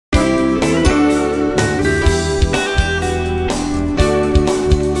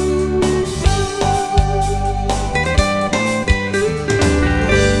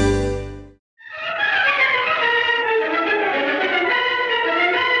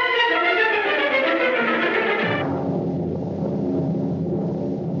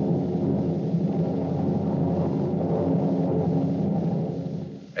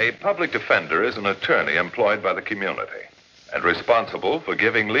public defender is an attorney employed by the community and responsible for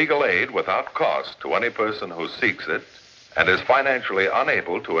giving legal aid without cost to any person who seeks it and is financially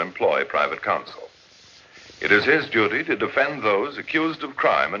unable to employ private counsel. It is his duty to defend those accused of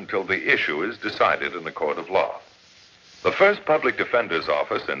crime until the issue is decided in a court of law. The first public defender's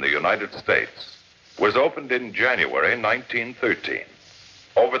office in the United States was opened in January 1913.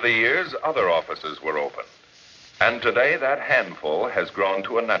 Over the years, other offices were opened. And today, that handful has grown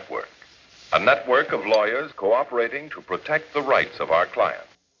to a network of lawyers cooperating to protect the rights of our clients.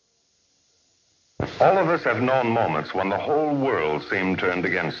 All of us have known moments when the whole world seemed turned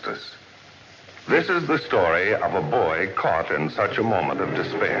against us. This is the story of a boy caught in such a moment of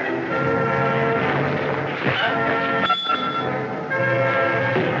despair.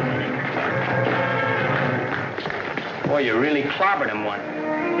 Boy, you really clobbered him one.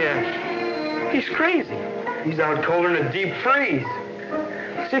 Yeah. He's crazy. He's out colder in a deep freeze.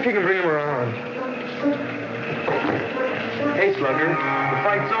 See if you can bring him around. Hey, Slugger, the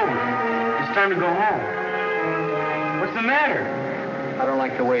fight's over. It's time to go home. What's the matter? I don't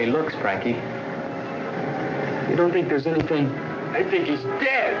like the way he looks, Frankie. You don't think there's anything? I think he's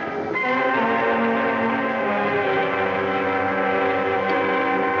dead.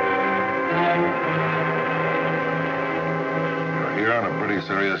 You're on a pretty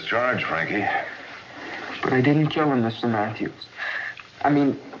serious charge, Frankie. But I didn't kill him, Mr. Matthews. I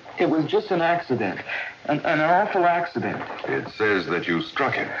mean, it was just an accident. An awful accident. It says that you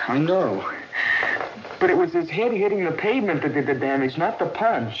struck him. I know. But it was his head hitting the pavement that did the damage, not the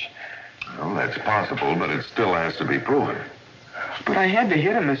punch. Well, that's possible, but it still has to be proven. But I had to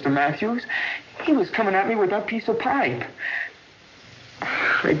hit him, Mr. Matthews. He was coming at me with that piece of pipe.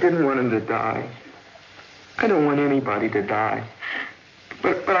 I didn't want him to die. I don't want anybody to die.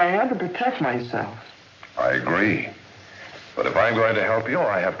 But I had to protect myself. I agree. But if I'm going to help you,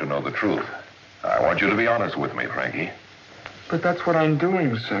 I have to know the truth. I want you to be honest with me, Frankie. But that's what I'm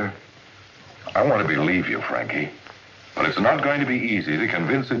doing, sir. I want to believe you, Frankie. But it's not going to be easy to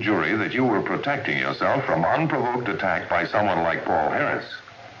convince a jury that you were protecting yourself from unprovoked attack by someone like Paul Harris.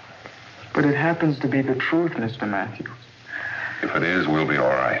 But it happens to be the truth, Mr. Matthews. If it is, we'll be all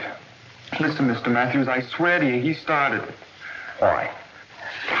right. Listen, Mr. Matthews, I swear to you, he started it. Why?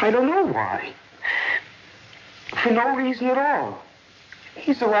 I don't know why. For no reason at all.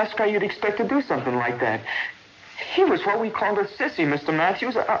 He's the last guy you'd expect to do something like that. He was what we called a sissy, Mr.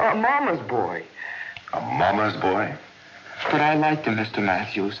 Matthews, a mama's boy. A mama's boy? But I liked him, Mr.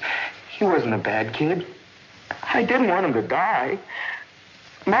 Matthews. He wasn't a bad kid. I didn't want him to die.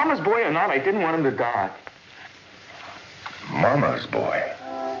 Mama's boy or not, I didn't want him to die. Mama's boy.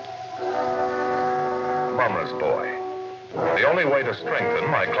 Mama's boy. The only way to strengthen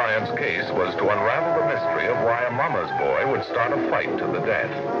my client's case was to unravel the mystery of why a mama's boy would start a fight to the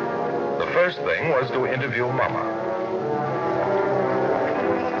death. The first thing was to interview Mama.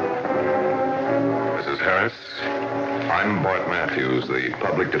 Mrs. Harris, I'm Bart Matthews, the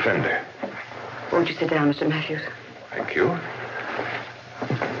public defender. Won't you sit down, Mr. Matthews? Thank you.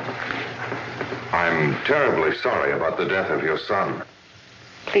 I'm terribly sorry about the death of your son.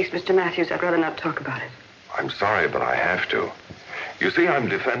 Please, Mr. Matthews, I'd rather not talk about it. I'm sorry, but I have to. You see, I'm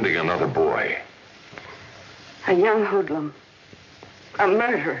defending another boy. A young hoodlum. A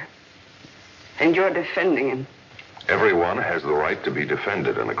murderer. And you're defending him. Everyone has the right to be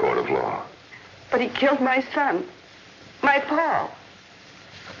defended in a court of law. But he killed my son. My Paul.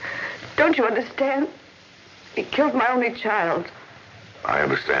 Don't you understand? He killed my only child. I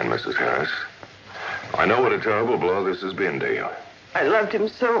understand, Mrs. Harris. I know what a terrible blow this has been to you. I loved him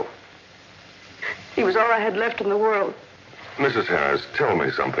so. He was all I had left in the world. Mrs. Harris, tell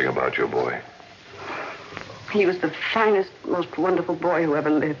me something about your boy. He was the finest, most wonderful boy who ever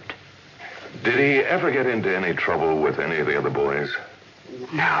lived. Did he ever get into any trouble with any of the other boys?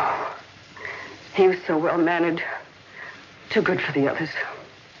 No. He was so well-mannered. Too good for the others.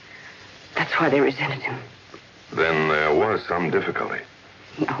 That's why they resented him. Then there was some difficulty.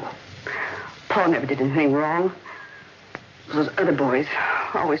 No. Paul never did anything wrong. Those other boys,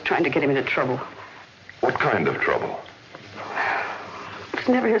 always trying to get him into trouble. What kind of trouble? It was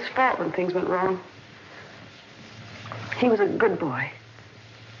never his fault when things went wrong. He was a good boy.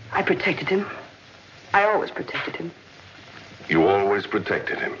 I protected him. I always protected him. You always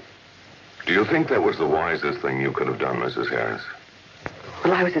protected him. Do you think that was the wisest thing you could have done, Mrs. Harris?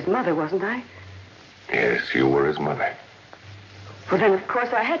 Well, I was his mother, wasn't I? Yes, you were his mother. Well, then, of course,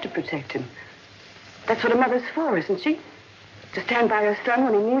 I had to protect him. That's what a mother's for, isn't she? To stand by her son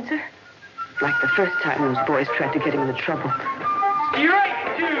when he needs her. Like the first time those boys tried to get him into trouble. You're right.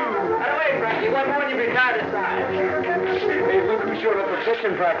 two. By the way, Frankie, what more have you been tied aside? Hey, look who showed up for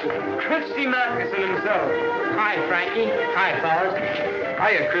pitching practice. Christy Matheson himself. Hi, Frankie. Hi, fellas.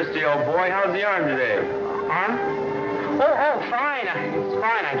 Hiya, Christy, old boy. How's the arm today? Arm? Oh, fine. It's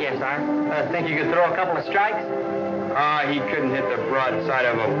fine, I guess, Arm. Think you could throw a couple of strikes? He couldn't hit the broadside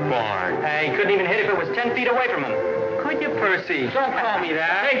of a barn. He couldn't even hit if it was 10 feet away from him. Could you, Percy? Don't call me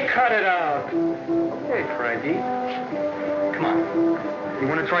that. Hey, cut it out. Hey, Frankie. Come on. You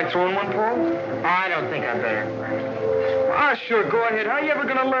want to try throwing one, Paul? I don't think I better. Sure, go ahead. How are you ever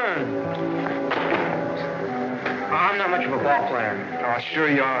going to learn? I'm not much of a ball player. Sure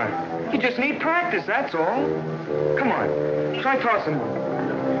you are. You just need practice, that's all. Come on, try tossing one.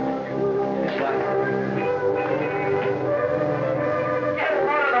 Get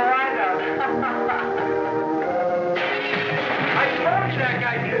one of the windup. I told you that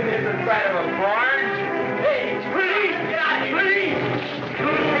guy couldn't hit the side of a barn. Hey, police! Get out of here!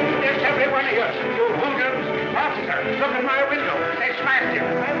 Police! There's everyone here. You hoodlums. Officer, look at my window. They smashed him.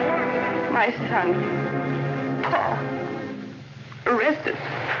 My son, Paul, arrested.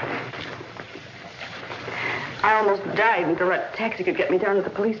 I almost died until that taxi could get me down to the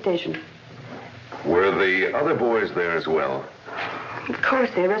police station. Were the other boys there as well? Of course,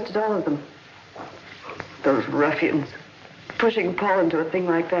 they arrested all of them. Those ruffians, pushing Paul into a thing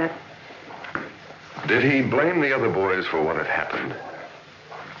like that. Did he blame the other boys for what had happened?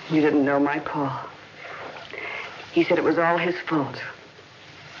 You didn't know my Paul. He said it was all his fault.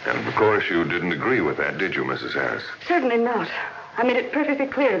 And of course you didn't agree with that, did you, Mrs. Harris? Certainly not. I made it perfectly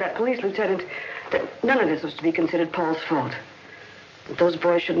clear to that police lieutenant that none of this was to be considered Paul's fault. That those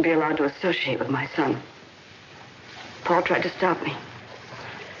boys shouldn't be allowed to associate with my son. Paul tried to stop me.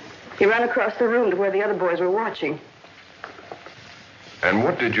 He ran across the room to where the other boys were watching. And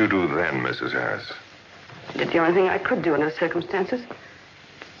what did you do then, Mrs. Harris? I did the only thing I could do under the circumstances.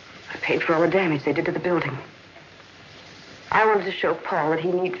 I paid for all the damage they did to the building. I wanted to show Paul that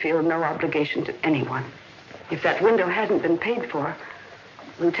he need feel no obligation to anyone. If that window hadn't been paid for,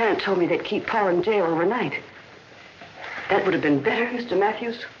 the lieutenant told me they'd keep Paul in jail overnight. That would have been better, Mr.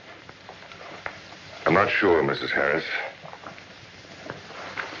 Matthews. I'm not sure, Mrs. Harris.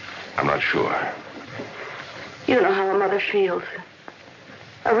 I'm not sure. You don't know how a mother feels.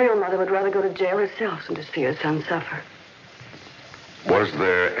 A real mother would rather go to jail herself than to see her son suffer. Was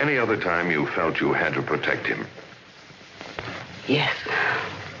there any other time you felt you had to protect him? Yes.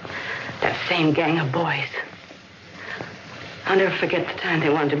 That same gang of boys. I'll never forget the time they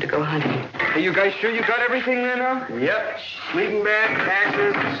wanted him to go hunting. Hey, you guys sure you got everything there now? Yep. Sleeping bag,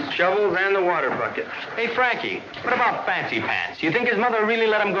 axes, shovels, and the water bucket. Hey, Frankie, what about Fancy Pants? You think his mother really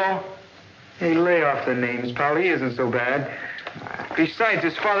let him go? Hey, lay off the names, pal. He isn't so bad. Besides,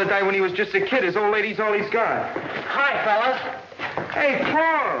 his father died when he was just a kid. His old lady's all he's got. Hi, fellas. Hey,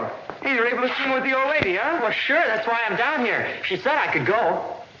 Paul. Hey, you're able to swim with the old lady, huh? Well, sure, that's why I'm down here. She said I could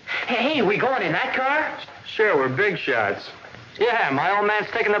go. Hey, we going in that car? Sure, we're big shots. Yeah, my old man's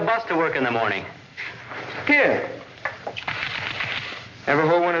taking the bus to work in the morning. Here. Ever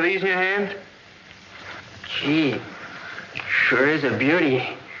hold one of these in your hand? Gee, sure is a beauty.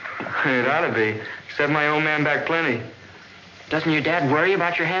 It ought to be. Set my old man back plenty. Doesn't your dad worry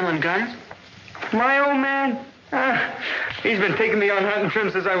about your handling guns? My old man? He's been taking me on hunting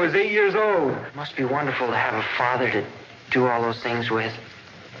trips since I was 8 years old. It must be wonderful to have a father to do all those things with.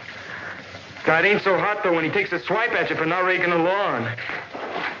 God, ain't so hot, though, when he takes a swipe at you for not raking the lawn.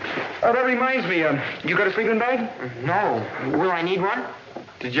 Oh, that reminds me, you got a sleeping bag? No. Will I need one?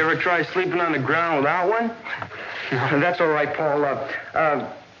 Did you ever try sleeping on the ground without one? No. That's all right, Paul.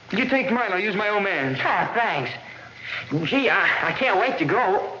 You take mine. I'll use my old man's. Oh, thanks. Gee, I can't wait to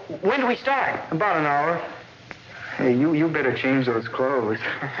go. When do we start? About an hour. Hey, you better change those clothes.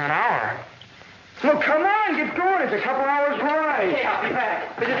 An hour? Well, come on, get going. It's a couple hours ride. Hey, I'll be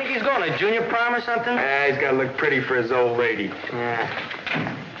back. Where do you think he's going, a junior prom or something? He's got to look pretty for his old lady. Yeah.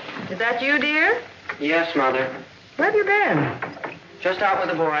 Is that you, dear? Yes, Mother. Where have you been? Just out with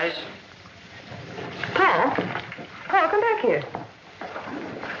the boys. Paul? Paul, come back here.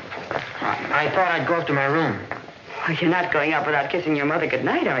 I thought I'd go up to my room. Well, you're not going out without kissing your mother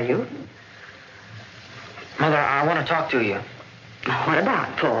goodnight, are you? Mother, I want to talk to you. What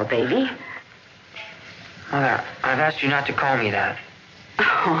about, Paul, baby? Mother, I've asked you not to call me that.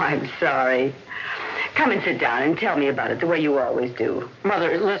 Oh, I'm sorry. Come and sit down and tell me about it the way you always do.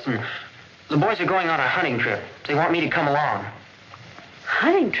 Mother, listen. The boys are going on a hunting trip. They want me to come along.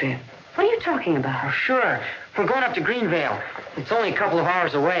 Hunting trip? What are you talking about? Oh, sure. We're going up to Greenvale. It's only a couple of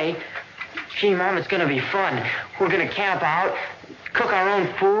hours away. Gee, Mom, it's going to be fun. We're going to camp out, cook our own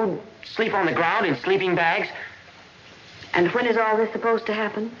food, sleep on the ground in sleeping bags. And when is all this supposed to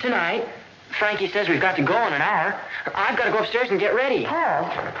happen? Tonight. Frankie says we've got to go in an hour. I've got to go upstairs and get ready.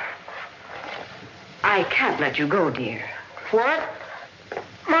 Paul, I can't let you go, dear. What?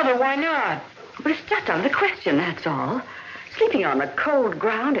 Mother, why not? But it's just out of the question, that's all. Sleeping on the cold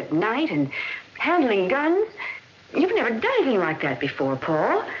ground at night and handling guns. You've never done anything like that before,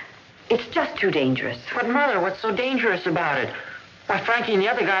 Paul. It's just too dangerous. But, Mother, what's so dangerous about it? Why, Frankie and the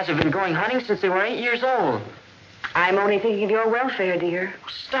other guys have been going hunting since they were 8 years old. I'm only thinking of your welfare, dear.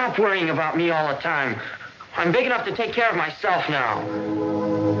 Stop worrying about me all the time. I'm big enough to take care of myself now.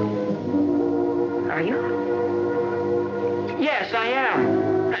 Are you? Yes, I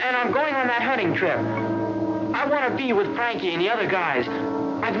am. And I'm going on that hunting trip. I want to be with Frankie and the other guys.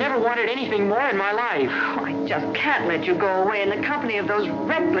 I've never wanted anything more in my life. Oh, I just can't let you go away in the company of those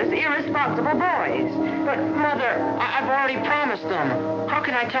reckless, irresponsible boys. But, Mother, I've already promised them. How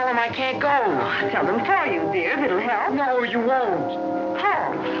can I tell them I can't go? I'll tell them for you, dear, if it'll help. No, you won't.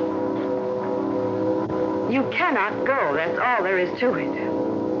 Paul, you cannot go. That's all there is to it.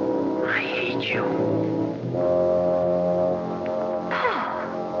 I hate you. Paul.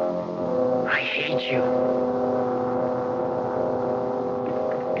 I hate you.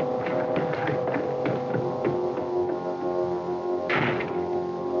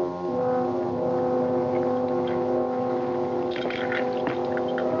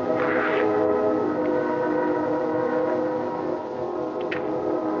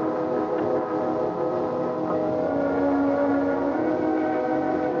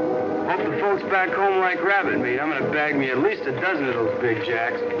 Back home like rabbit meat. I'm gonna bag me at least a dozen of those big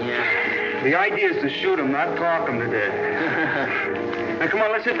jacks. Yeah. The idea is to shoot them, not talk them to death. Now, come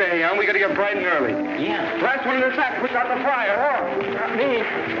on, let's hit the hay, huh? We gotta get bright and early. Yeah. Last one in the sack, push out the fire. Oh, Not me.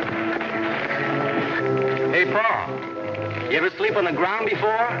 hey, Paul. You ever sleep on the ground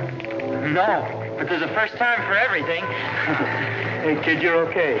before? No, but there's a first time for everything. Hey, kid, you're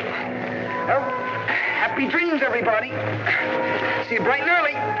okay. Well, happy dreams, everybody. See you bright and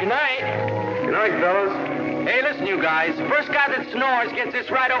early. Good night. Good night, fellas. Hey, listen, you guys. First guy that snores gets this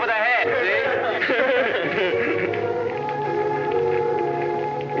right over the head, see?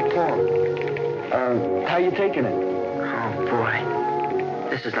 Hey, Paul. How you taking it? Oh, boy.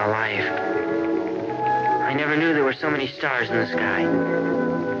 This is the life. I never knew there were so many stars in the sky.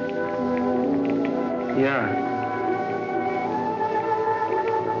 Yeah.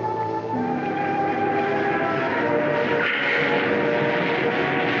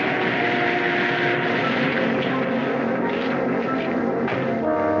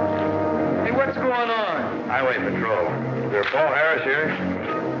 Highway Patrol. Is there Paul Harris here?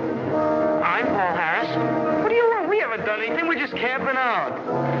 I'm Paul Harris. What do you want? We haven't done anything. We're just camping out.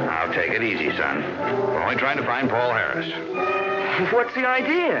 Now, take it easy, son. We're only trying to find Paul Harris. What's the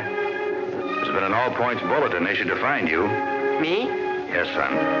idea? There's been an all-points bulletin issued to find you. Me? Yes,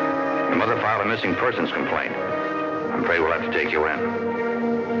 son. Your mother filed a missing persons complaint. I'm afraid we'll have to take you in.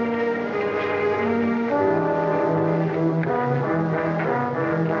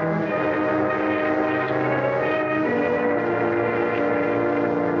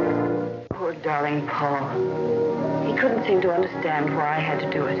 Darling Paul. He couldn't seem to understand why I had to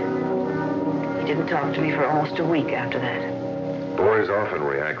do it. He didn't talk to me for almost a week after that. Boys often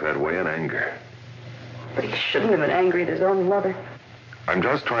react that way in anger. But he shouldn't have been angry at his own mother. I'm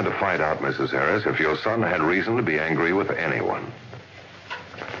just trying to find out, Mrs. Harris, if your son had reason to be angry with anyone.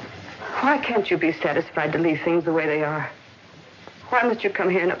 Why can't you be satisfied to leave things the way they are? Why must you come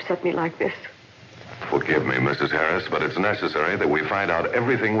here and upset me like this? Forgive me, Mrs. Harris, but it's necessary that we find out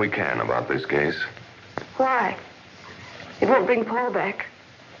everything we can about this case. Why? It won't bring Paul back.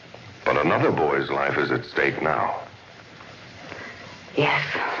 But another boy's life is at stake now. Yes,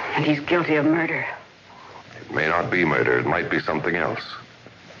 and he's guilty of murder. It may not be murder. It might be something else.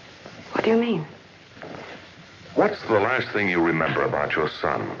 What do you mean? What's the last thing you remember about your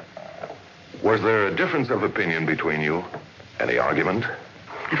son? Was there a difference of opinion between you? Any argument?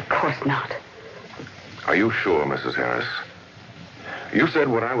 Of course not. Are you sure, Mrs. Harris? You said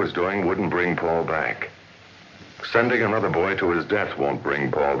what I was doing wouldn't bring Paul back. Sending another boy to his death won't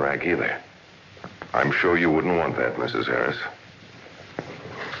bring Paul back either. I'm sure you wouldn't want that, Mrs. Harris.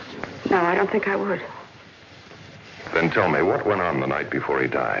 No, I don't think I would. Then tell me, what went on the night before he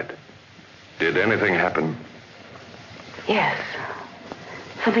died? Did anything happen? Yes.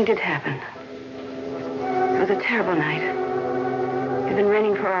 Something did happen. It was a terrible night. It had been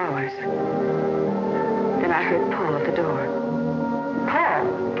raining for hours. Then I heard Paul at the door. Paul!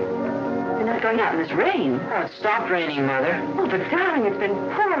 You're not going out in this rain. Oh, it stopped raining, Mother. Oh, but darling, it's been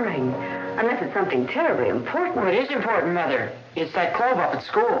pouring. Unless it's something terribly important. Oh, it is important, Mother. It's that clove up at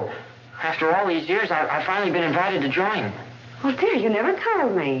school. After all these years, I've finally been invited to join. Oh, dear, you never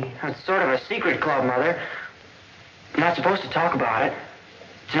told me. It's sort of a secret club, Mother. I'm not supposed to talk about it.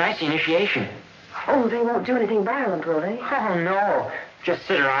 Tonight's the initiation. Oh, they won't do anything violent, will they? Oh, no. Just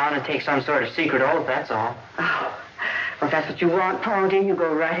sit around and take some sort of secret oath, that's all. Oh, well, if that's what you want, Paul, dear, you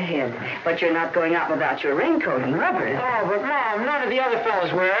go right ahead. But you're not going out without your raincoat and rubbers. Oh, but, Mom, none of the other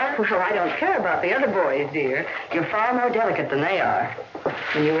fellas wear it. Well, I don't care about the other boys, dear. You're far more delicate than they are.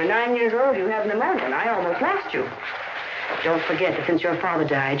 When you were 9 years old, you had pneumonia, and I almost lost you. Don't forget that since your father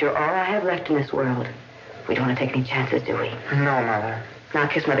died, you're all I have left in this world. We don't want to take any chances, do we? No, Mother. Now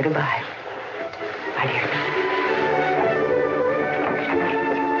kiss Mother goodbye. Bye, dear.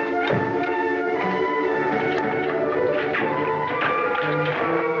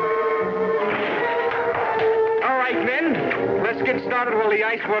 All right, men. Let's get started while the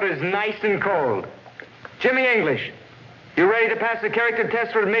ice water's nice and cold. Jimmy English, you ready to pass the character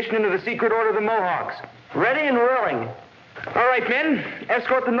test for admission into the secret order of the Mohawks? Ready and willing. All right, men.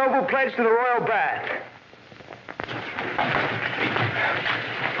 Escort the noble pledge to the royal bath.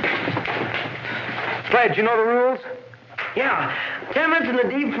 Pledge, you know the rules? Yeah. 10 minutes in the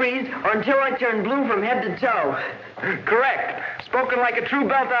deep freeze or until I turn blue from head to toe. Correct. Spoken like a true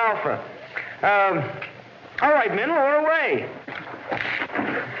belt alpha. All right, men, lower away.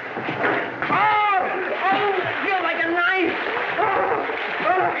 Oh! It feels like a knife!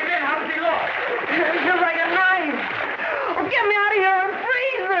 Get in. How does he look? It feels like a knife! Oh, get me out of here! I'm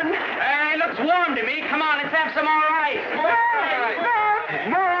freezing! Hey, looks warm to me. Come on, let's have some more ice. More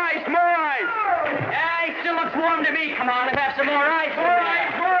ice, more ice. Hey, still looks warm to me. Come on, let's have some more ice. More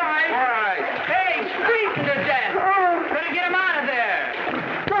ice, more ice. All right. Hey, he's freezing to death. Better get him out of there.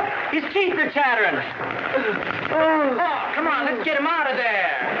 Look, his teeth are chattering. Oh, come on, let's get him out of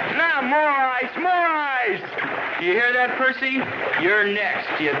there. Now, more ice, more ice. You hear that, Percy? You're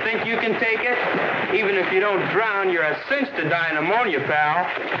next. You think you can take it? Even if you don't drown, you're a cinch to die of pneumonia, pal.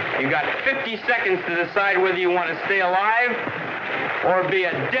 You got 50 seconds to decide whether you want to stay alive or be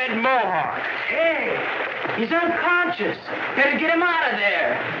a dead Mohawk. Hey, he's unconscious. Better get him out of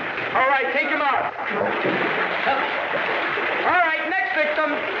there. All right, take him out. All right, next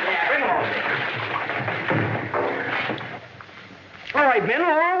victim. Yeah, bring him over. All right, men,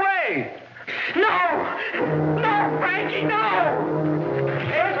 lower away. No! No, Frankie, no!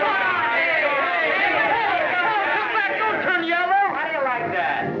 Hey, come on! Come back, don't turn yellow. How do you like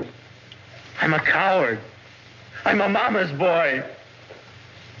that? I'm a coward. I'm a mama's boy.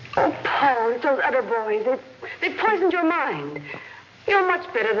 Oh, Paul, it's those other boys. They've poisoned your mind. You're much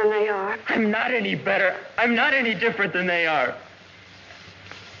better than they are. I'm not any better. I'm not any different than they are.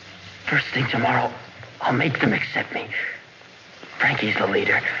 First thing tomorrow, I'll make them accept me. Frankie's the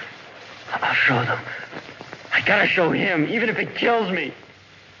leader. I'll show them. I gotta show him, even if it kills me.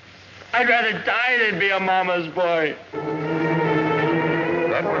 I'd rather die than be a mama's boy.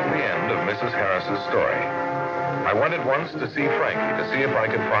 That was the end of Mrs. Harris's story. I went at once to see Frankie to see if I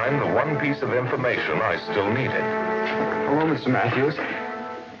could find the one piece of information I still needed. Hello, Mr. Matthews.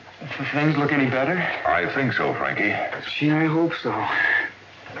 Things look any better? I think so, Frankie. Gee, I hope so.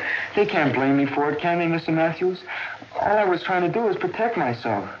 They can't blame me for it, can they, Mr. Matthews? All I was trying to do was protect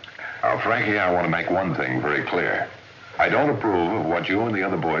myself. Now, Frankie, I want to make one thing very clear. I don't approve of what you and the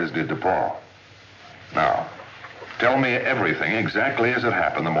other boys did to Paul. Now, tell me everything exactly as it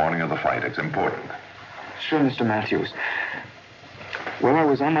happened the morning of the fight. It's important. Sure, Mr. Matthews. Well, I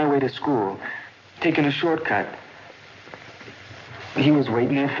was on my way to school, taking a shortcut. He was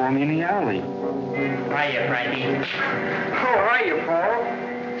waiting there for me in the alley. Hiya, Frankie. How are you, Paul?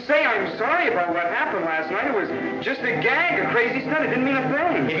 Say, I'm sorry about what happened last night. It was just a gag, a crazy stunt. It didn't mean a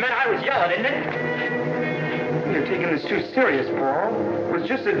thing. It meant I was yelling, didn't it? You're taking this too serious, Paul. It was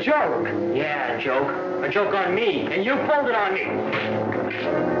just a joke. Yeah, a joke. A joke on me. And you pulled it on me.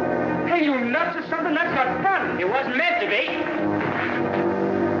 Hey, you nuts or something? That's not fun. It wasn't meant to be.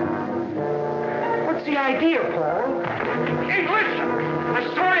 What's the idea, Paul? Hey, listen. A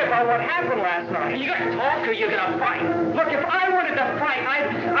story about what happened last night. You gonna talk or you gonna fight? Look, if I wanted to fight,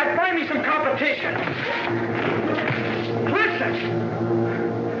 I'd find me some competition. Listen.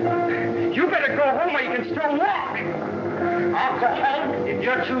 You better go home or you can still walk. I'll go home if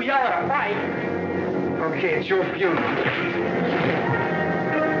you're too yelling to fight. Okay, it's your funeral.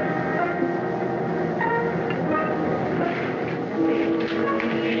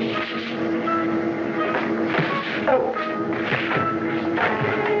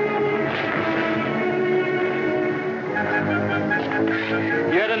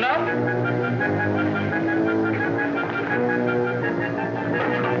 You had enough?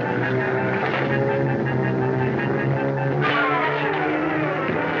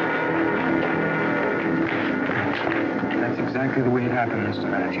 exactly the way it happened, Mr.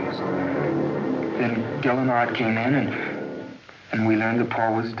 Matthews. Then Gil and Art came in, and we learned that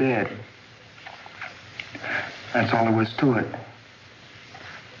Paul was dead. That's all there was to it.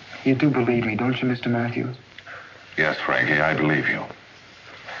 You do believe me, don't you, Mr. Matthews? Yes, Frankie, I believe you.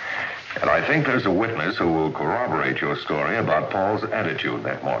 And I think there's a witness who will corroborate your story about Paul's attitude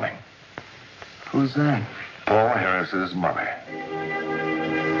that morning. Who's that? Paul Harris's mother.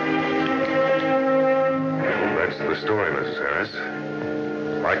 That's the story, Mrs.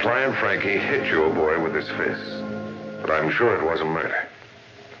 Harris. My client, Frankie, hit your boy with his fist. But I'm sure it wasn't murder.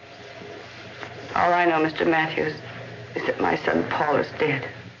 All I know, Mr. Matthews, is that my son Paul is dead.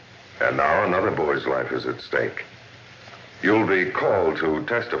 And now another boy's life is at stake. You'll be called to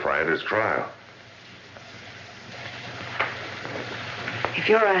testify at his trial. If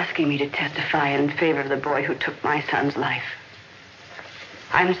you're asking me to testify in favor of the boy who took my son's life,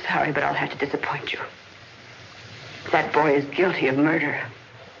 I'm sorry, but I'll have to disappoint you. That boy is guilty of murder.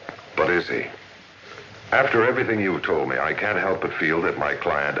 But is he? After everything you've told me, I can't help but feel that my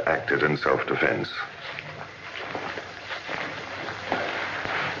client acted in self-defense.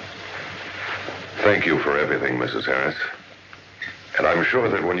 Thank you for everything, Mrs. Harris. And I'm sure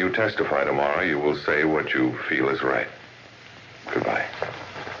that when you testify tomorrow, you will say what you feel is right. Goodbye.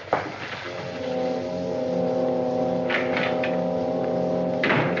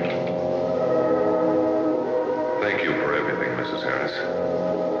 Thank you for everything, Mrs. Harris.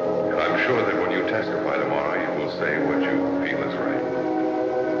 And I'm sure that when you testify tomorrow, you will say what you feel is right.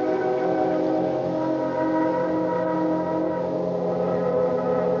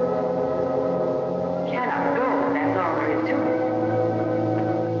 Cannot go, that's all there is to it.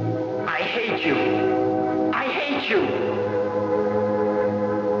 I hate you. I hate you.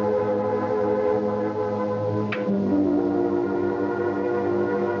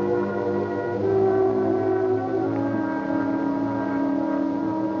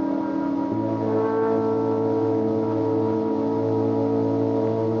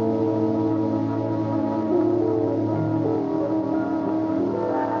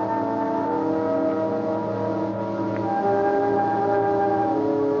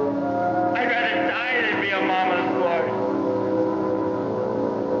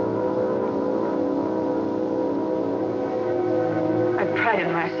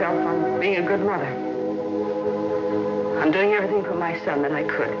 On being a good mother. On doing everything for my son that I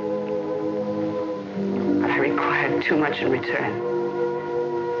could. But I required too much in return.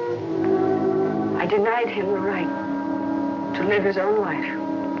 I denied him the right to live his own life.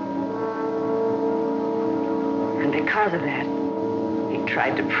 And because of that, he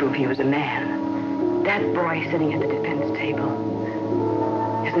tried to prove he was a man. That boy sitting at the defense table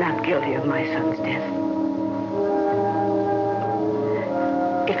is not guilty of my son's death.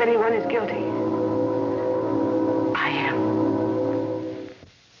 If anyone is guilty, I am.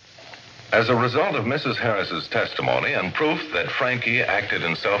 As a result of Mrs. Harris's testimony and proof that Frankie acted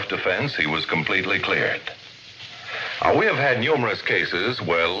in self-defense, he was completely cleared. Now, we have had numerous cases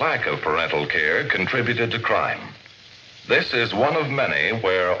where lack of parental care contributed to crime. This is one of many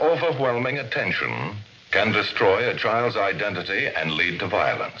where overwhelming attention can destroy a child's identity and lead to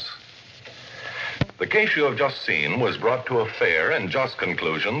violence. The case you have just seen was brought to a fair and just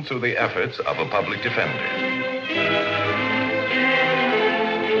conclusion through the efforts of a public defender.